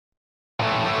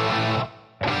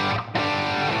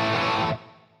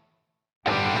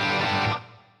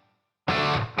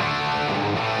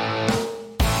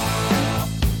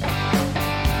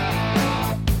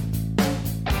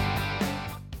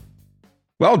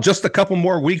Well, just a couple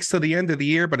more weeks to the end of the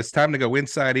year, but it's time to go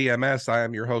inside EMS. I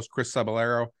am your host, Chris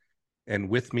Saballero, and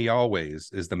with me always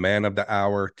is the man of the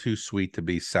hour, too sweet to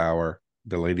be sour.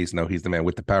 The ladies know he's the man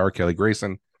with the power, Kelly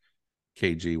Grayson.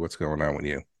 KG, what's going on with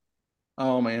you?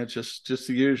 Oh man, it's just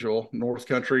the usual. North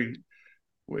Country.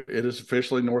 It is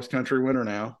officially North Country winter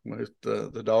now.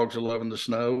 The dogs are loving the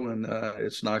snow and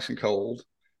it's nice and cold.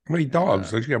 How many And dogs?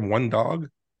 Don't you have one dog?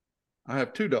 I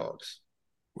have two dogs.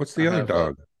 What's the I other have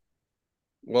dog?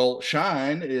 well,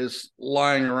 Shine is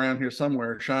lying around here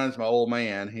somewhere. Shine's my old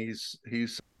man.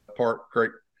 He's part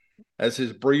Great, as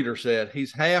his breeder said.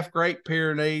 He's half Great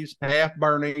Pyrenees, half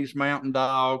Bernese Mountain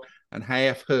Dog, and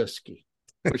half Husky,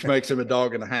 which makes him a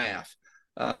dog and a half.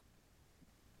 Uh,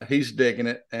 he's digging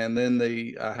it. And then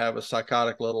I have a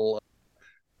psychotic little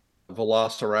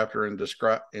velociraptor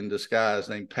in disguise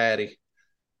named Patty,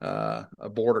 a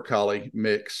border collie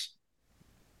mix.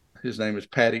 His name is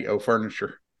Patty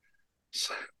O'Furniture.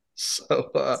 So,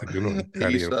 It's a good one, he's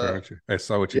patio furniture. I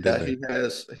saw what you did yeah, there.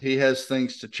 he has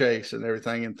things to chase and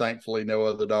everything, and thankfully no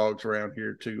other dogs around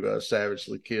here to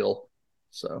savagely kill.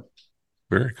 So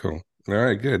Very cool. All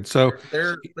right, good. So,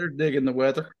 they're digging the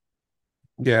weather.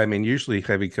 yeah, I mean, usually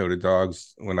heavy coated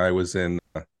dogs. When I was in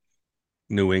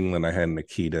New England, I had an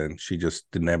Akita, and she just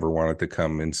never wanted to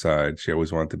come inside. She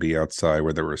always wanted to be outside,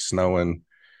 whether it was snowing,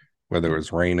 whether it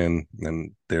was raining,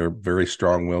 and they're very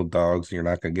strong-willed dogs. And you're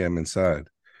not going to get them inside.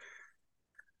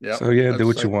 Yep, So yeah, do that's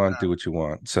what the you same. want, do what you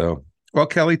want. So, well,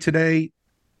 Kelly, today,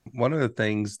 one of the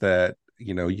things that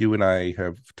you and I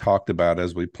have talked about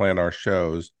as we plan our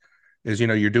shows is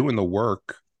you're doing the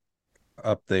work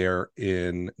up there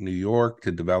in New York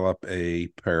to develop a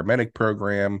paramedic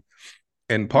program.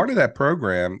 And part of that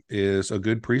program is a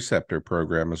good preceptor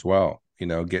program as well,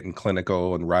 getting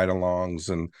clinical and ride alongs.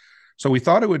 And so we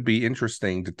thought it would be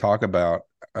interesting to talk about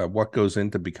what goes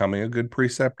into becoming a good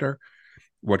preceptor,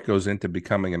 what goes into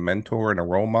becoming a mentor and a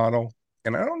role model.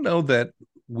 And I don't know that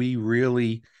we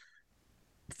really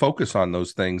focus on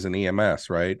those things in EMS,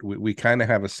 right? We kind of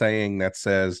have a saying that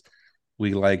says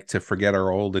we like to forget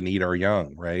our old and eat our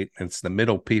young, right? It's the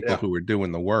middle people Yeah, who are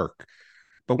doing the work.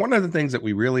 But one of the things that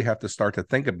we really have to start to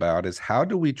think about is how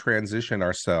do we transition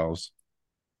ourselves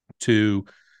to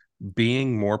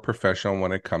being more professional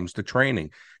when it comes to training?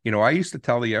 I used to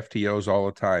tell the FTOs all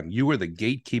the time, you are the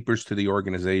gatekeepers to the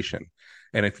organization.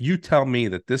 And if you tell me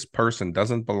that this person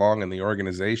doesn't belong in the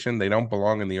organization, they don't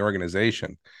belong in the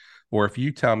organization. Or if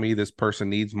you tell me this person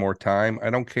needs more time, I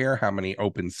don't care how many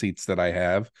open seats that I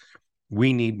have.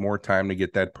 We need more time to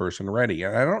get that person ready.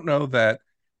 And I don't know that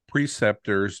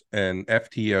preceptors and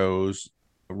FTOs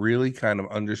really kind of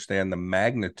understand the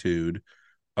magnitude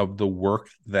of the work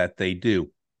that they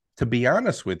do. To be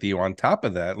honest with you, on top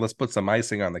of that, let's put some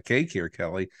icing on the cake here,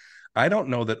 Kelly. I don't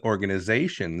know that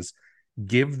organizations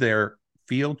give their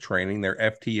field training, their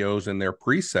FTOs and their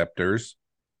preceptors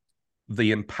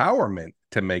the empowerment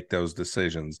to make those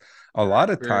decisions. A lot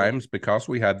of very. times, because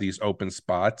we have these open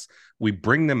spots, we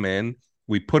bring them in,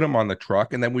 we put them on the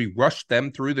truck, and then we rush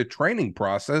them through the training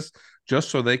process just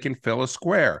so they can fill a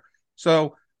square.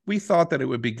 So we thought that it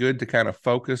would be good to kind of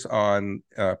focus on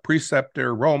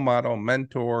preceptor, role model,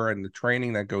 mentor, and the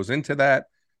training that goes into that.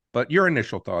 But your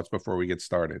initial thoughts before we get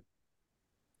started.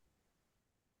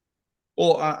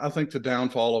 Well, I think the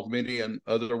downfall of many and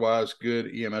otherwise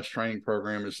good EMS training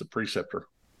program is the preceptor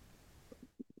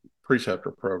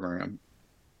program.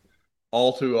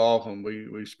 All too often,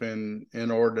 we spend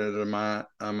inordinate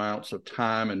amounts of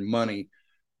time and money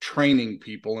training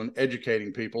people and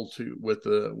educating people with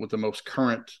the most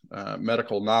current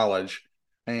medical knowledge,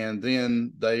 and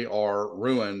then they are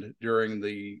ruined during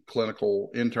the clinical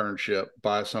internship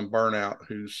by some burnout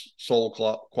whose sole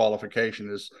qualification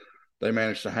is they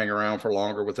managed to hang around for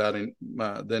longer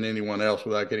than anyone else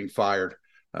without getting fired,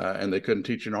 and they couldn't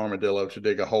teach an armadillo to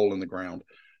dig a hole in the ground.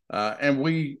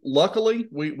 And luckily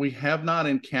we have not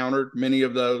encountered many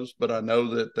of those, but I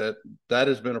know that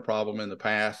has been a problem in the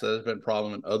past. That has been a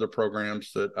problem in other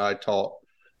programs that I taught.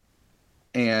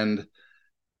 And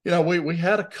we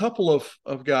had a couple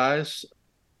of guys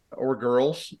or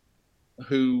girls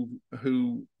who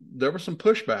there was some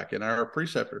pushback in our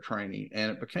preceptor training,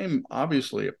 and it became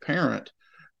obviously apparent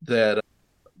that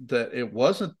it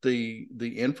wasn't the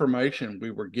information we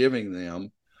were giving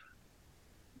them.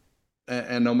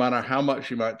 And no matter how much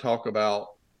you might talk about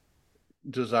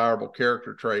desirable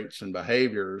character traits and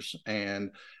behaviors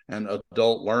and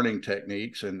adult learning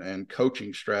techniques and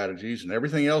coaching strategies and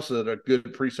everything else that a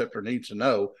good preceptor needs to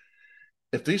know,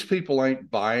 if these people ain't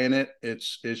buying it,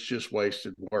 it's just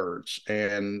wasted words.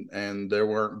 And they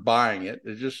weren't buying it.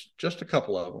 It's just a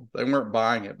couple of them. They weren't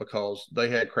buying it because they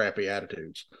had crappy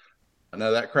attitudes.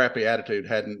 Now that crappy attitude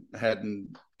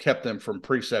hadn't kept them from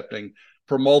precepting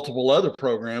for multiple other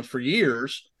programs for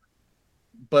years,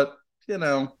 but you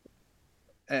know,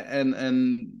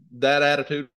 and that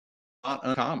attitude is not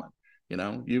uncommon. You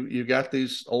know, you got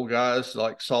these old guys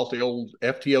like salty old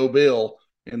FTO Bill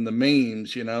in the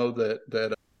memes, you know,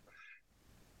 that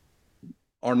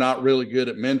are not really good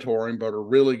at mentoring, but are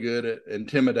really good at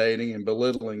intimidating and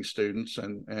belittling students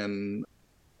and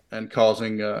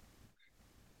causing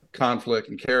conflict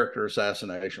and character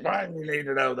assassination. Why do you need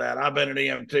to know that? I've been an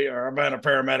EMT or I've been a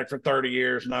paramedic for 30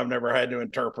 years and I've never had to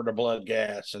interpret a blood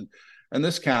gas and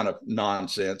this kind of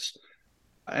nonsense.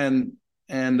 And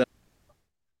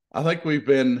I think we've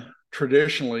been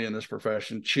traditionally in this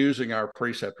profession choosing our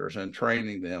preceptors and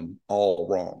training them all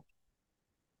wrong.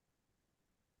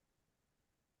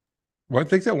 Well, I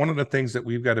think that one of the things that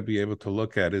we've got to be able to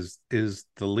look at is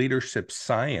the leadership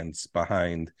science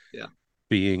behind Yeah.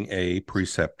 being a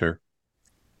preceptor.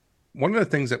 One of the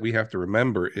things that we have to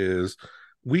remember is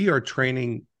we are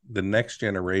training the next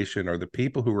generation, or the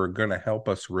people who are going to help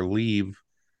us relieve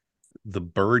the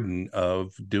burden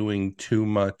of doing too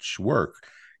much work.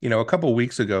 You know, a couple of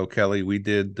weeks ago, Kelly, we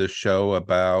did the show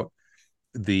about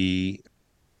the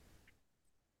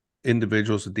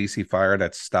individuals at DC Fire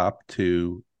that stopped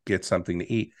to get something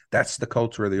to eat. That's the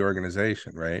culture of the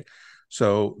organization, right?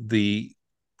 So the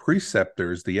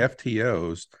preceptors, the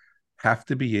FTOs, have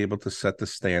to be able to set the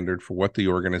standard for what the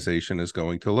organization is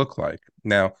going to look like.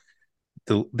 Now,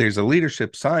 there's a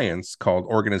leadership science called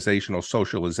organizational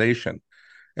socialization.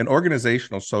 And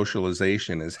organizational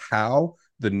socialization is how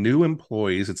the new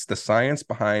employees, it's the science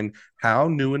behind how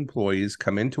new employees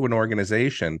come into an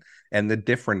organization and the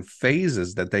different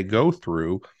phases that they go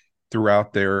through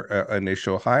throughout their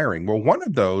initial hiring. Well, one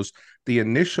of those, the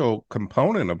initial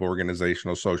component of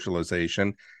organizational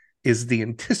socialization, is the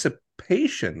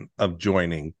anticipation of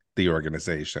joining the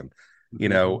organization. You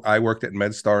know, I worked at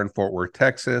MedStar in Fort Worth,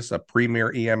 Texas, a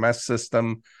premier EMS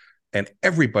system, and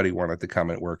everybody wanted to come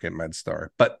and work at MedStar,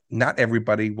 but not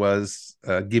everybody was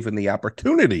given the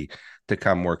opportunity to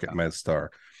come work at MedStar.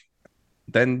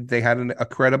 Then they had an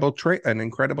incredible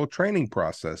training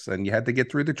process, and you had to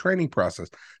get through the training process.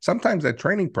 Sometimes that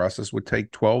training process would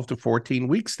take 12 to 14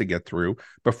 weeks to get through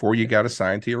before you got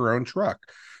assigned to your own truck.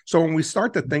 So when we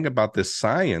start to think about this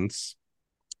science,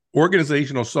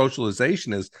 organizational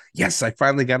socialization is, yes, I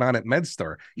finally got on at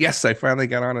MedStar. Yes, I finally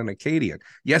got on in Acadian.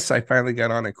 Yes, I finally got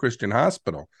on at Christian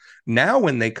Hospital. Now,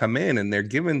 when they come in and they're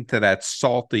given to that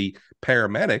salty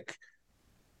paramedic,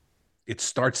 it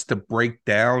starts to break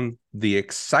down the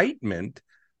excitement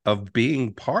of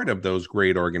being part of those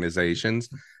great organizations.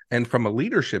 And from a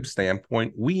leadership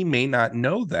standpoint, we may not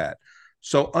know that.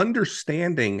 So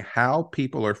understanding how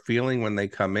people are feeling when they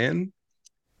come in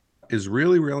is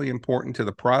really, really important to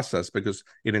the process, because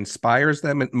it inspires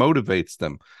them, it motivates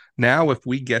them. Now, if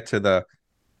we get to the,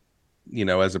 you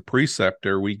know, as a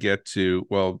preceptor, we get to,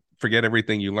 well, forget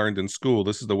everything you learned in school.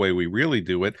 This is the way we really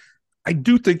do it. I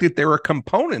do think that there are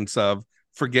components of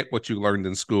forget what you learned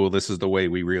in school. This is the way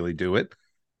we really do it.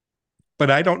 But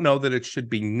I don't know that it should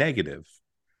be negative.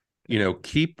 You know,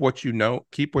 keep what you know,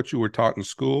 keep what you were taught in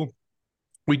school.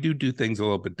 We do things a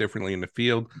little bit differently in the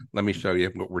field. Let me show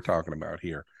you what we're talking about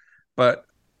here. But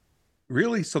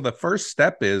really, so the first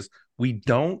step is we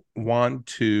don't want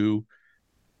to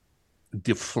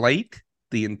deflate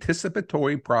the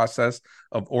anticipatory process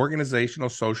of organizational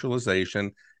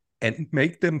socialization and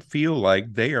make them feel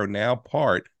like they are now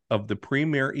part of the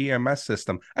premier EMS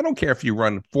system. I don't care if you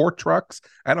run 4 trucks.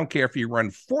 I don't care if you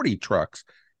run 40 trucks.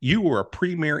 You are a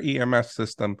premier EMS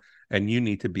system, and you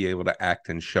need to be able to act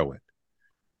and show it.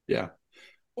 Yeah.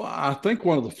 Well, I think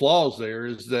one of the flaws there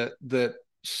is that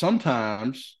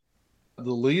sometimes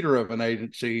the leader of an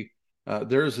agency,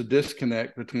 there is a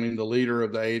disconnect between the leader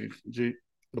of the agency,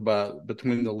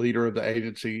 between the leader of the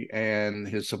agency and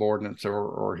his subordinates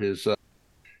or his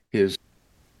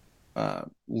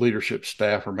leadership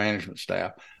staff or management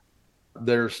staff.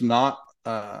 There's not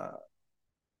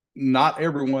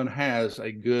everyone has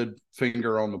a good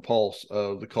finger on the pulse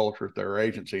of the culture at their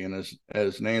agency. And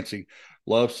as Nancy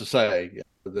loves to say,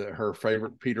 that her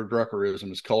favorite Peter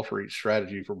Druckerism is culture eats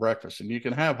strategy for breakfast. And you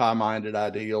can have high-minded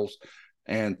ideals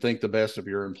and think the best of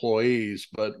your employees,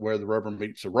 but where the rubber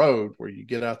meets the road, where you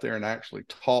get out there and actually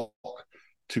talk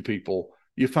to people,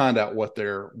 you find out what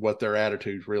their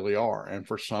attitudes really are. And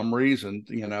for some reason,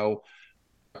 you know,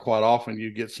 quite often you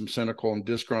get some cynical and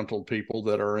disgruntled people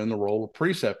that are in the role of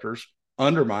preceptors,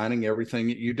 undermining everything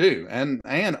that you do and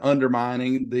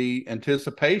undermining the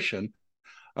anticipation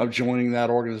of joining that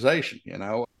organization. You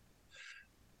know,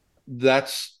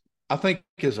 that's I think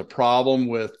is a problem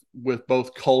with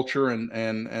both culture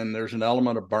and there's an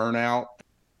element of burnout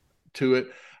to it,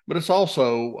 but it's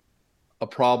also a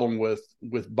problem with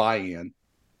buy-in.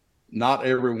 Not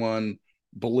everyone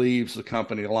believes the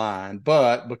company line,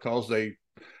 but because they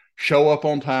show up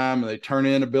on time and they turn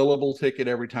in a billable ticket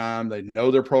every time, they know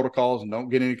their protocols and don't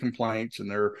get any complaints, and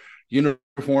their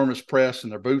uniform is pressed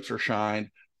and their boots are shined,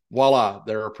 voila,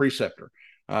 they're a preceptor.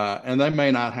 And they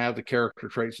may not have the character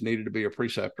traits needed to be a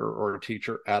preceptor or a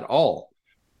teacher at all.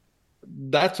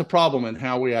 That's a problem in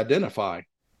how we identify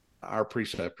our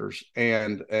preceptors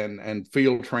and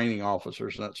field training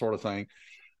officers and that sort of thing.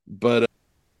 But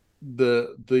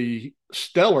the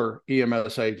stellar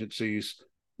EMS agencies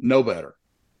know better.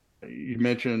 You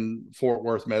mentioned Fort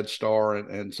Worth MedStar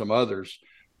and some others.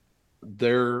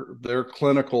 Their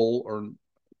clinical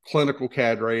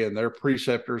cadre and their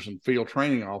preceptors and field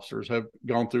training officers have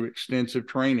gone through extensive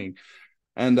training,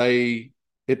 and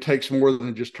it takes more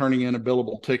than just turning in a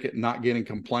billable ticket and not getting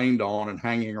complained on and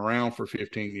hanging around for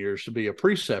 15 years to be a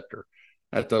preceptor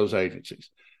at those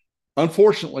agencies.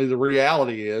 Unfortunately, the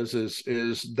reality is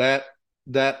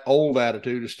that old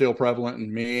attitude is still prevalent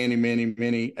in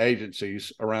many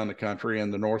agencies around the country,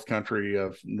 and the North Country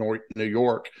of New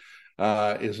York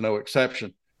is no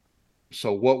exception.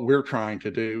 So what we're trying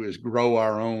to do is grow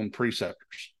our own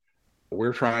preceptors.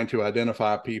 We're trying to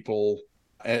identify people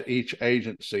at each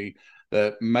agency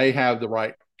that may have the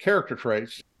right character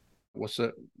traits. What's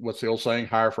the old saying?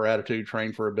 Hire for attitude,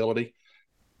 train for ability.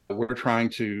 We're trying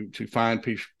to find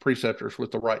preceptors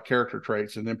with the right character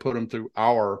traits and then put them through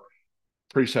our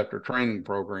preceptor training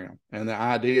program. And the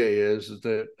idea is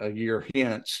that a year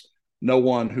hence, no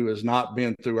one who has not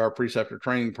been through our preceptor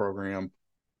training program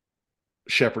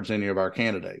shepherds any of our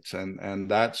candidates. And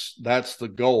that's the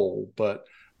goal.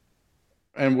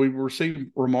 And we've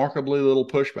received remarkably little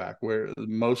pushback, where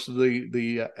most of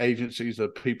the agencies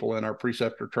of people in our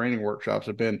preceptor training workshops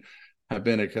have been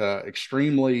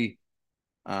extremely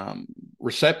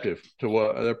receptive to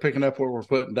what they're picking up, what we're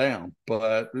putting down.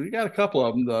 But we got a couple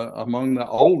of them, among the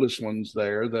oldest ones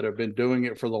there that have been doing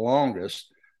it for the longest,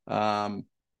 are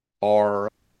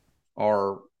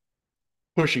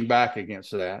pushing back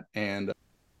against that. And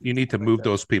You need to move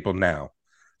those people now.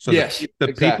 So yes, the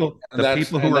exactly. people the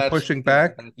people who are pushing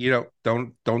back,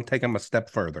 don't take them a step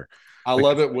further. I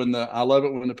love Because, it when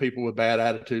the people with bad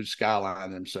attitudes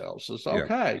skyline themselves. It's yeah,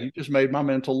 okay. You just made my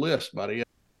mental list, buddy.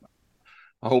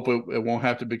 I hope it won't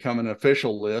have to become an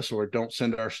official list, or don't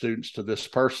send our students to this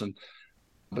person.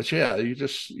 But yeah, you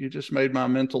just made my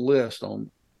mental list.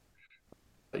 On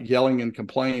yelling and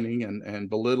complaining and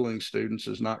belittling students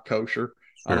is not kosher.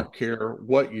 I sure. don't care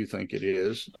what you think it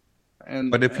is.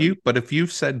 But if And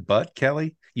you've said but,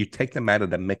 Kelly, you take them out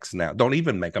of the mix now. Don't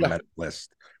even make a yeah, mental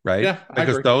list, right? yeah, I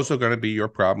Because agree. those are going to be your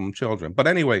problem children. But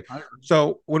anyway, I agree.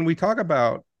 so when we talk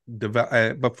about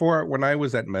before, when I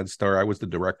was at MedStar, I was the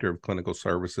director of clinical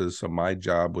services. So my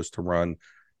job was to run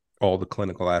all the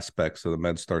clinical aspects of the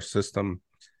MedStar system,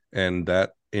 and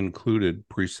that included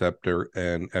preceptor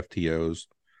and FTOs.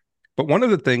 But one of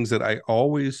the things that I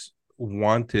always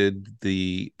wanted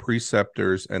the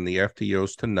preceptors and the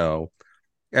FTOs to know,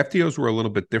 FTOs were a little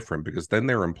bit different because then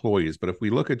they're employees. But if we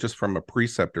look at just from a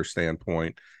preceptor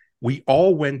standpoint, we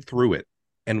all went through it,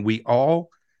 and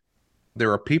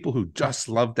there are people who just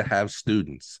love to have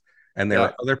students, and there Yeah,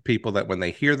 are other people that when they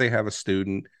hear they have a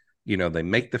student, they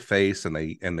make the face and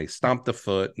they stomp the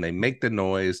foot and they make the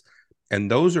noise. And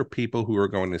those are people who are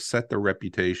going to set the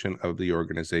reputation of the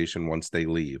organization once they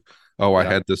leave. Oh, I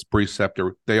yeah. had this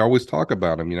preceptor. They always talk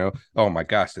about him. Oh my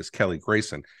gosh, this Kelly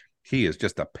Grayson, he is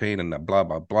just a pain in the blah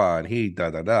blah blah, and he da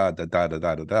da da da da da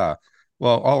da da da.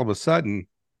 Well, all of a sudden,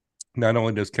 not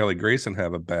only does Kelly Grayson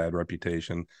have a bad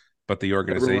reputation, but the Everyone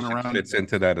organization around fits him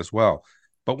into does. that as well.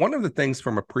 But one of the things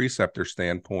from a preceptor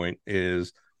standpoint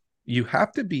is you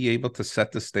have to be able to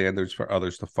set the standards for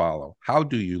others to follow. How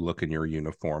do you look in your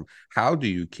uniform? How do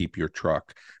you keep your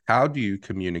truck? How do you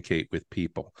communicate with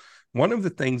people? One of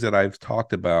the things that I've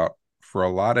talked about for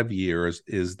a lot of years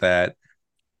is that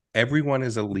everyone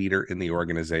is a leader in the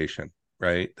organization,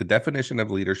 right? The definition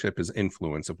of leadership is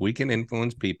influence. If we can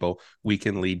influence people, we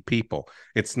can lead people.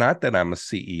 It's not that I'm a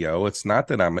CEO. It's not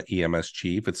that I'm an EMS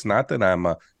chief. It's not that I'm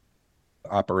a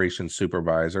operations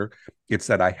supervisor. It's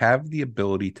that I have the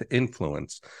ability to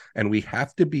influence, and we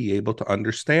have to be able to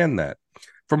understand that.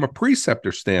 From a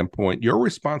preceptor standpoint, your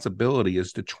responsibility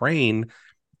is to train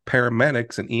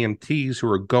paramedics and EMTs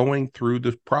who are going through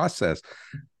the process.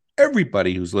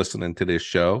 Everybody who's listening to this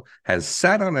show has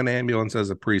sat on an ambulance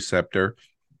as a preceptor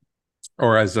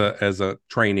or as a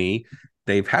trainee.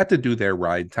 They've had to do their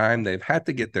ride time. They've had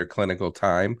to get their clinical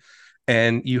time.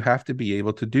 And you have to be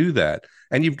able to do that.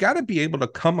 And you've got to be able to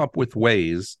come up with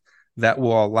ways that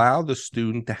will allow the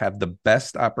student to have the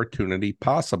best opportunity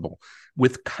possible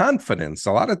with confidence.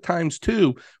 A lot of times,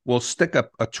 too, we'll stick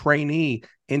a trainee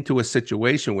into a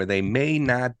situation where they may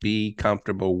not be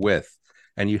comfortable with.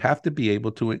 And you have to be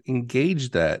able to engage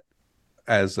that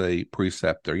as a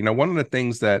preceptor. One of the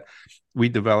things that we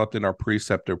developed in our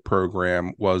preceptor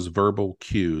program was verbal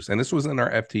cues. And this was in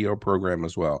our FTO program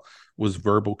as well, was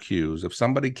verbal cues. If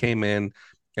somebody came in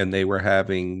and they were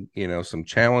having, some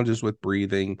challenges with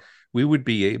breathing, we would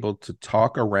be able to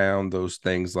talk around those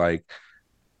things like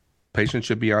patient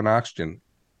should be on oxygen.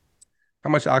 How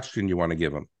much oxygen you want to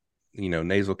give them?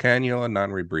 Nasal cannula,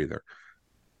 non-rebreather.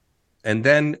 And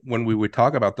then when we would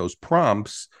talk about those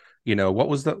prompts, what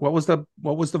was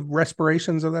the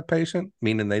respirations of that patient,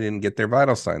 meaning they didn't get their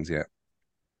vital signs yet.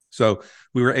 So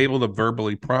we were able to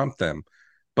verbally prompt them,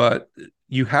 but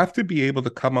you have to be able to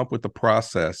come up with the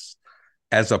process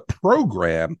as a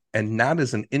program and not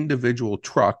as an individual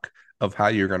truck of how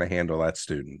you're going to handle that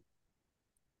student.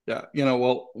 Yeah,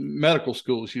 well, medical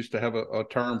schools used to have a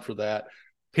term for that,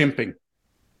 pimping,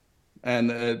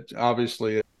 and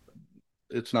obviously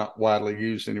it's not widely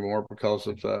used anymore because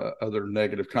of other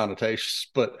negative connotations.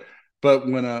 But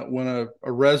when a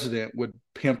resident would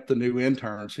pimp the new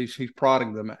interns, he's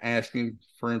prodding them, asking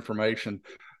for information,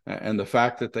 and the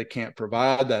fact that they can't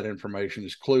provide that information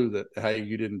is clue that, hey,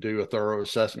 you didn't do a thorough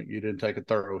assessment, you didn't take a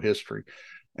thorough history,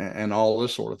 and all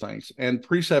this sort of things. And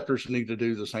preceptors need to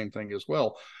do the same thing as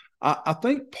well. I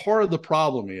think part of the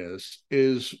problem is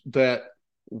that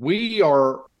we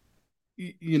are,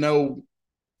 we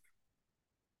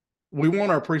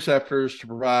want our preceptors to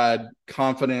provide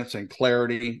confidence and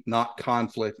clarity, not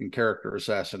conflict and character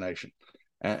assassination.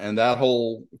 And that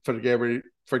whole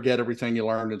forget everything you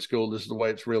learned in school, this is the way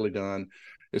it's really done,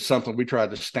 is something we tried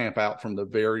to stamp out from the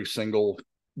very single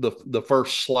the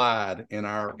first slide in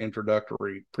our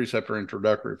preceptor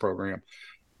introductory program.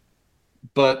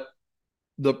 But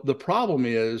the problem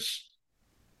is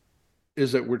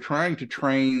that we're trying to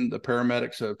train the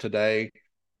paramedics of today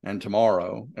and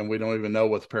tomorrow, and we don't even know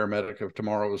what the paramedic of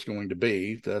tomorrow is going to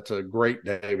be. That's a great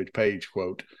David Page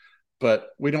quote, but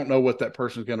we don't know what that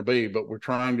person is going to be. But we're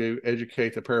trying to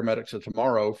educate the paramedics of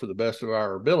tomorrow for the best of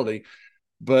our ability,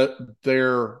 but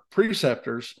their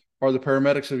preceptors are the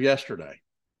paramedics of yesterday.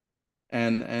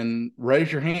 And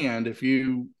raise your hand if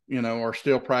you are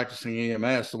still practicing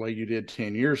EMS the way you did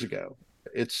 10 years ago.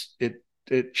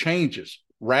 It changes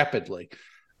rapidly.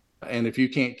 And if you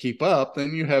can't keep up,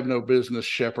 then you have no business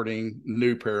shepherding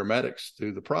new paramedics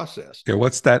through the process. Yeah,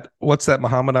 what's that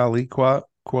Muhammad Ali quote?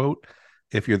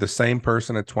 If you're the same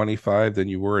person at 25 than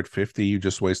you were at 50, you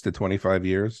just wasted 25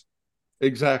 years.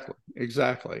 Exactly.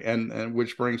 And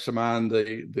which brings to mind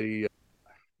the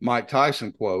Mike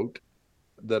Tyson quote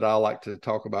that I like to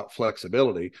talk about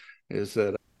flexibility, is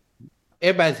that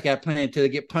everybody's got a plan until they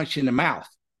get punched in the mouth.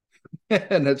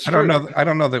 And that's true. I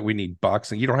don't know that we need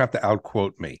boxing. You don't have to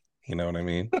outquote me. You know what I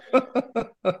mean?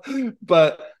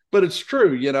 but it's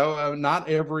true. Not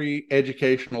every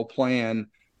educational plan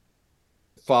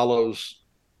follows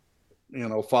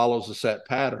a set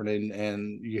pattern,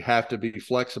 and you have to be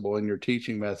flexible in your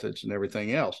teaching methods and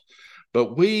everything else.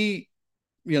 But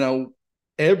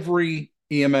every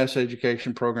EMS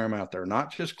education program out there,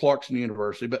 not just Clarkson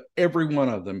University, but every one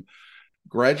of them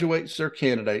graduates their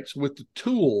candidates with the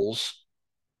tools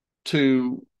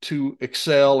to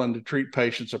excel and to treat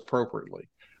patients appropriately.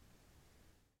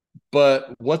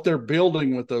 But what they're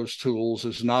building with those tools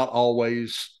is not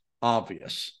always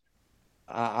obvious.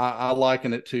 I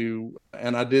liken it to,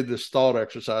 and I did this thought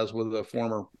exercise with a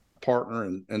former partner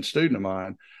and student of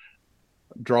mine,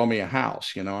 draw me a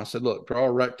house. I said, look, draw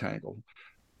a rectangle.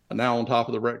 Now on top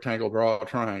of the rectangle, draw a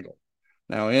triangle.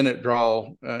 Now in it, draw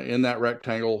in that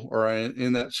rectangle, or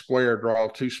in that square, draw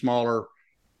two smaller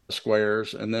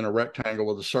squares, and then a rectangle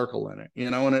with a circle in it,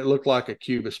 and it looked like a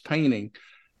cubist painting.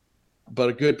 But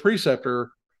a good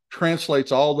preceptor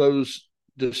translates all those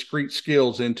discrete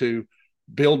skills into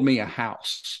build me a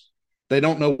house. They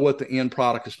don't know what the end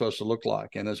product is supposed to look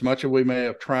like. And as much as we may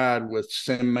have tried with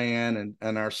SimMan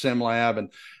and our SimLab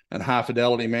and high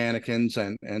fidelity mannequins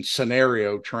and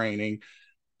scenario training,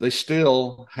 they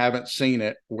still haven't seen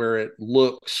it where it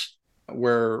looks,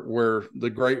 where the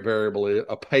great variable is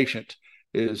a patient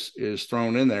is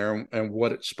thrown in there, and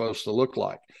what it's supposed to look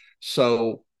like.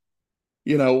 So,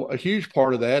 a huge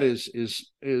part of that is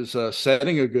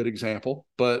setting a good example,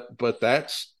 but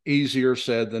that's easier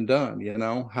said than done.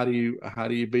 How do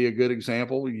you be a good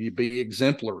example? You be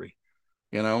exemplary.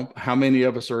 How many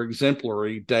of us are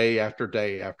exemplary day after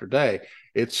day after day?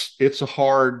 It's a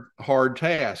hard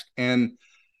task. And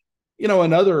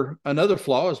another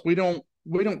flaw is we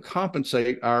don't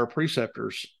compensate our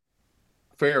preceptors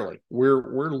fairly.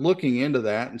 We're looking into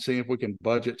that and seeing if we can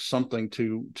budget something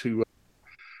to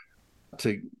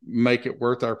make it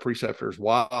worth our preceptors'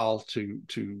 while to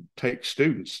take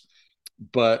students.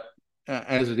 But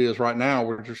as it is right now,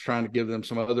 we're just trying to give them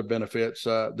some other benefits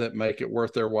that make it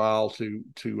worth their while to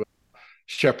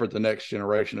shepherd the next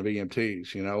generation of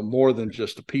EMTs. More than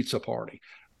just a pizza party.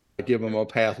 Give them a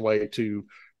pathway to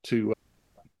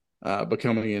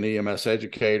becoming an EMS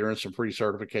educator and some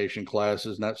pre-certification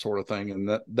classes and that sort of thing.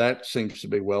 And that seems to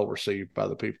be well received by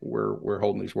the people we're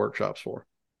holding these workshops for.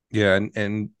 Yeah,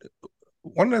 and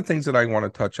one of the things that I want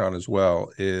to touch on as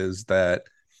well is that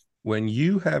when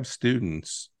you have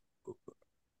students,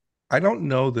 I don't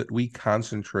know that we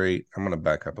concentrate. I'm going to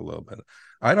back up a little bit.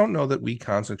 I don't know that we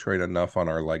concentrate enough on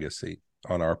our legacy,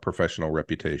 on our professional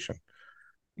reputation.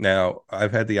 Now,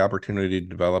 I've had the opportunity to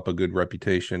develop a good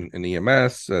reputation in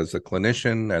EMS as a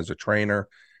clinician, as a trainer,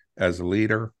 as a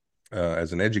leader,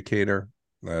 as an educator,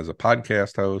 as a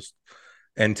podcast host.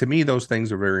 And to me, those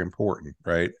things are very important,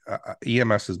 right?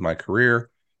 EMS is my career.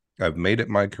 I've made it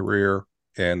my career,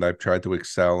 and I've tried to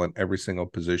excel in every single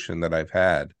position that I've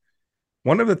had.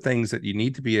 One of the things that you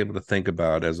need to be able to think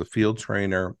about as a field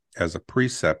trainer, as a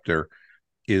preceptor,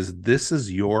 is this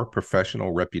is your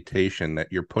professional reputation that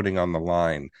you're putting on the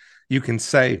line. You can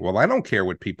say, well, I don't care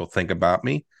what people think about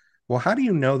me. Well, how do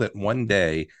you know that one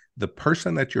day the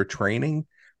person that you're training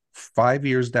 5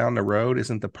 years down the road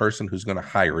isn't the person who's going to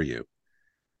hire you?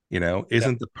 Yeah.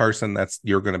 Isn't the person that's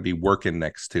you're going to be working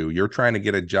next to. You're trying to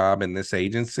get a job in this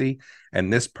agency,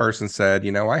 and this person said,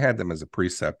 I had them as a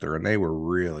preceptor and they were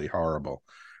really horrible.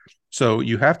 So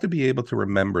you have to be able to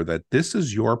remember that this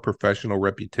is your professional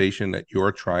reputation that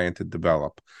you're trying to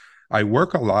develop. I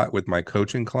work a lot with my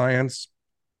coaching clients,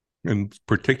 and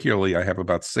particularly I have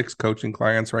about 6 coaching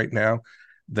clients right now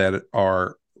that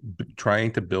are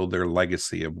trying to build their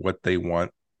legacy of what they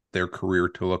want their career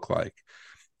to look like.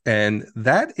 And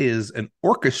that is an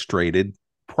orchestrated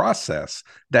process.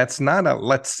 That's not a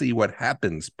let's see what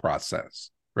happens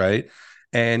process, right?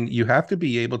 And you have to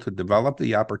be able to develop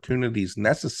the opportunities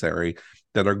necessary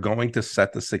that are going to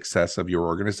set the success of your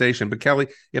organization. But Kelly,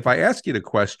 if I ask you the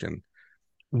question,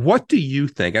 what do you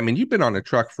think? I mean, you've been on the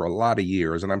truck for a lot of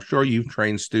years, and I'm sure you've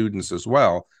trained students as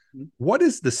well. What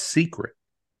is the secret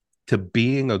to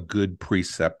being a good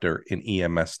preceptor in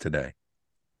EMS today?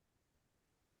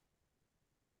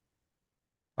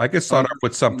 I could start off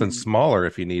with something Understanding. smaller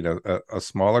if you need a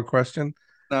smaller question.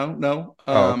 No, no.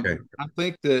 Oh, okay. I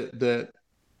think that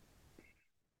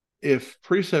if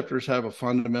preceptors have a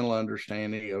fundamental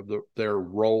understanding of their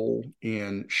role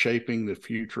in shaping the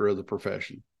future of the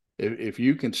profession, if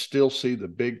you can still see the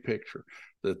big picture,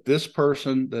 that this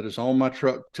person that is on my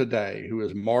truck today, who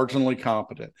is marginally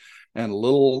competent and a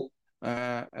little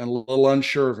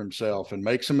unsure of himself and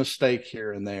makes a mistake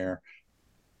here and there,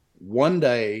 one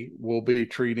day will be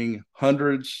treating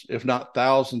hundreds, if not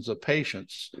thousands, of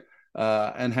patients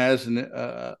and has an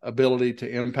ability to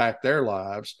impact their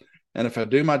lives. And if I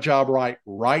do my job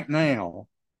right now,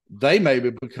 they maybe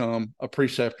become a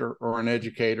preceptor or an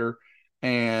educator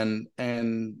and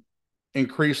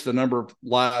increase the number of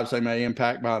lives they may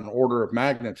impact by an order of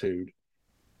magnitude.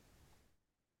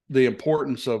 The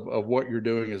importance of what you're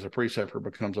doing as a preceptor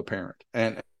becomes apparent.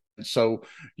 And so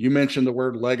you mentioned the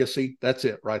word legacy. That's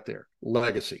it right there.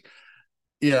 Legacy.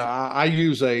 Yeah, I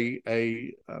use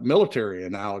a military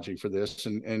analogy for this,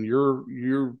 and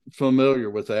you're familiar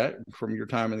with that from your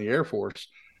time in the Air Force.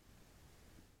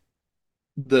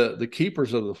 The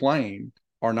keepers of the flame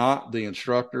are not the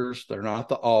instructors, they're not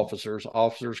the officers.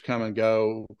 Officers come and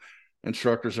go,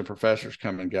 instructors and professors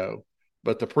come and go,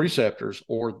 but the preceptors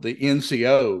or the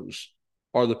NCOs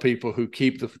are the people who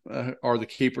are the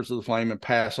keepers of the flame and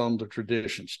pass on the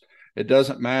traditions. It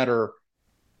doesn't matter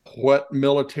what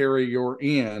military you're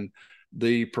in,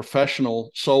 the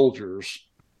professional soldiers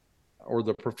or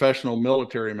the professional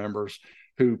military members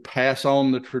who pass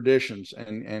on the traditions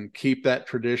and keep that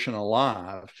tradition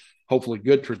alive, hopefully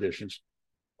good traditions,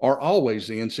 are always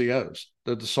the NCOs,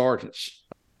 the sergeants,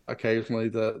 occasionally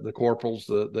the corporals,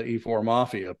 the E4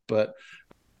 mafia, but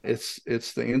it's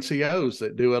the NCOs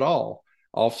that do it all.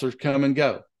 Officers come and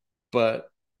go, but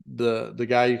the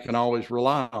guy you can always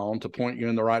rely on to point you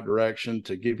in the right direction,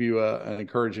 to give you an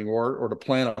encouraging word, or to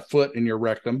plant a foot in your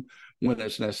rectum when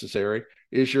it's necessary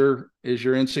is your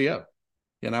NCO.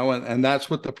 And that's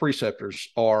what the preceptors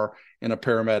are in a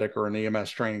paramedic or an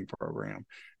EMS training program.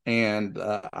 And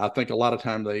I think a lot of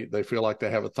times they feel like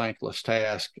they have a thankless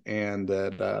task and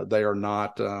that they are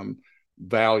not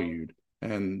valued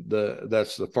And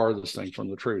that's the farthest thing from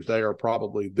the truth. They are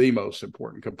probably the most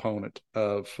important component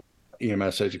of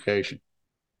EMS education.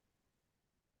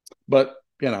 But,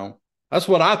 that's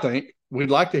what I think.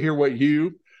 We'd like to hear what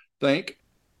you think.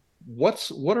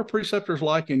 What are preceptors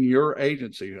like in your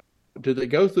agency? Do they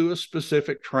go through a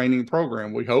specific training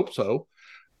program? We hope so.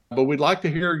 But we'd like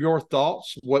to hear your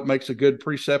thoughts. What makes a good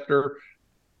preceptor?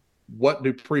 What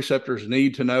do preceptors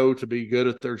need to know to be good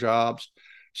at their jobs?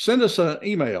 Send us an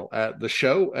email at the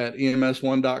show at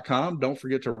ems1.com. Don't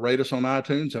forget to rate us on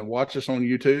iTunes and watch us on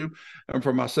YouTube. And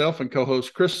for myself and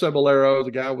co-host Chris Cebollero,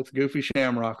 the guy with the goofy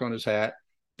shamrock on his hat,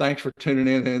 thanks for tuning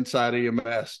in to Inside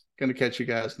EMS. Going to catch you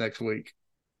guys next week.